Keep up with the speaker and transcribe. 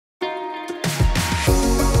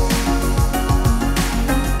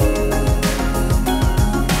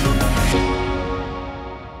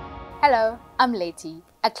I'm Leti,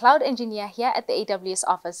 a cloud engineer here at the AWS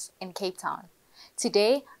office in Cape Town.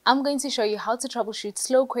 Today, I'm going to show you how to troubleshoot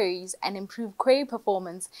slow queries and improve query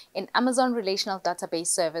performance in Amazon Relational Database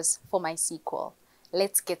Service for MySQL.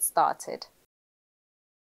 Let's get started.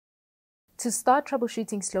 To start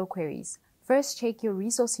troubleshooting slow queries, first check your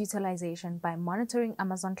resource utilization by monitoring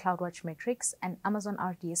Amazon CloudWatch metrics and Amazon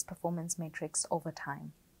RDS performance metrics over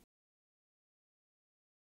time.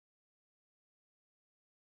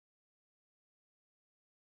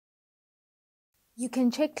 You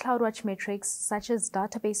can check CloudWatch metrics such as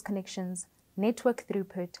database connections, network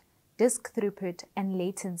throughput, disk throughput, and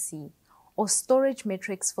latency, or storage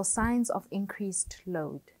metrics for signs of increased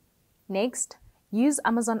load. Next, use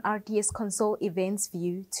Amazon RDS Console Events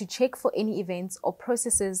view to check for any events or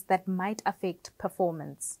processes that might affect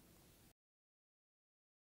performance.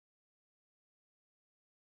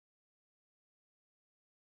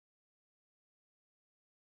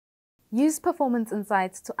 Use Performance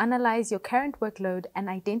Insights to analyze your current workload and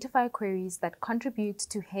identify queries that contribute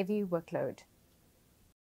to heavy workload.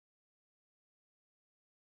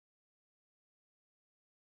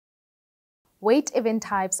 Wait event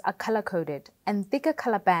types are color-coded, and thicker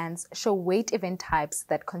color bands show wait event types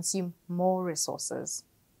that consume more resources.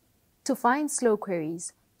 To find slow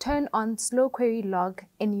queries, turn on Slow Query Log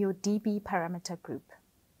in your DB parameter group.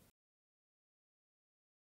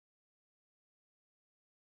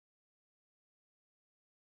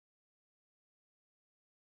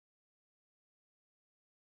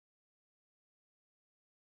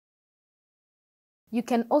 You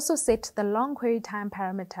can also set the long query time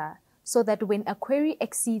parameter so that when a query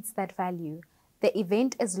exceeds that value, the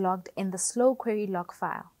event is logged in the slow query log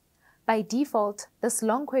file. By default, this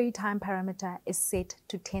long query time parameter is set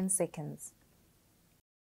to 10 seconds.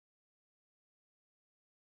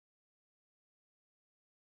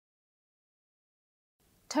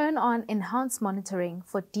 Turn on Enhanced Monitoring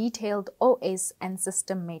for detailed OS and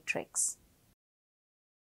system metrics.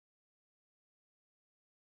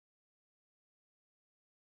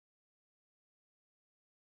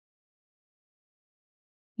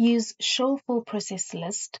 Use Show Full Process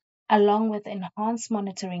List along with enhanced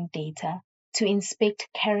monitoring data to inspect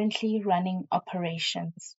currently running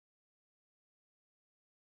operations.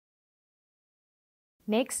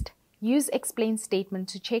 Next, use Explain statement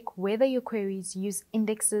to check whether your queries use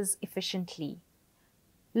indexes efficiently.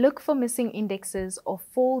 Look for missing indexes or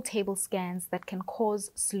full table scans that can cause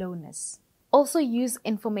slowness. Also use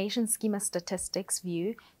Information Schema Statistics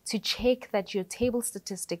view to check that your table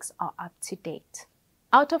statistics are up to date.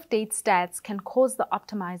 Out-of-date stats can cause the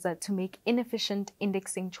optimizer to make inefficient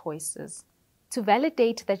indexing choices. To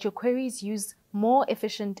validate that your queries use more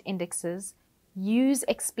efficient indexes, use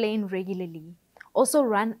Explain regularly. Also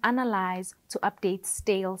run Analyze to update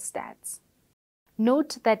stale stats.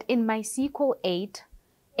 Note that in MySQL 8,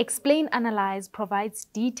 Explain Analyze provides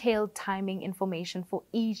detailed timing information for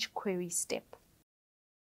each query step.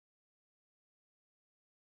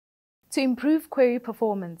 To improve query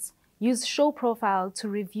performance, use Show Profile to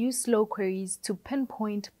review slow queries to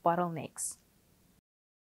pinpoint bottlenecks.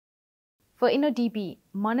 For InnoDB,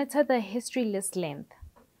 monitor the history list length.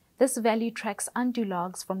 This value tracks undo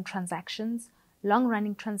logs from transactions.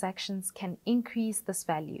 Long-running transactions can increase this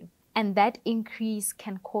value, and that increase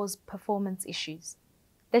can cause performance issues.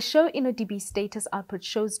 The Show InnoDB status output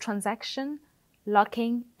shows transaction,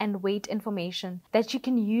 locking, and wait information that you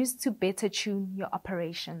can use to better tune your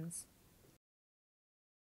operations.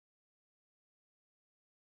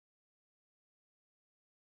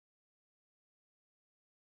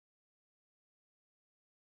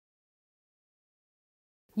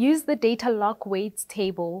 Use the data lock weights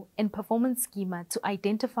table in Performance Schema to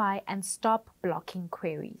identify and stop blocking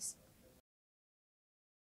queries.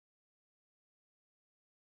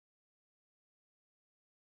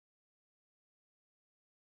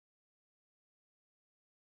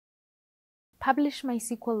 Publish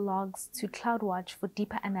MySQL logs to CloudWatch for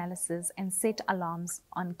deeper analysis and set alarms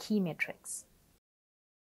on key metrics.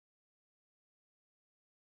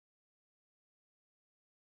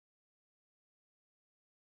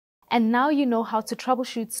 And now you know how to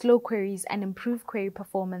troubleshoot slow queries and improve query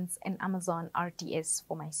performance in Amazon RDS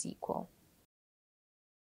for MySQL.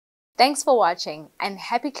 Thanks for watching and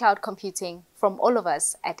happy cloud computing from all of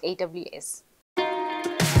us at AWS.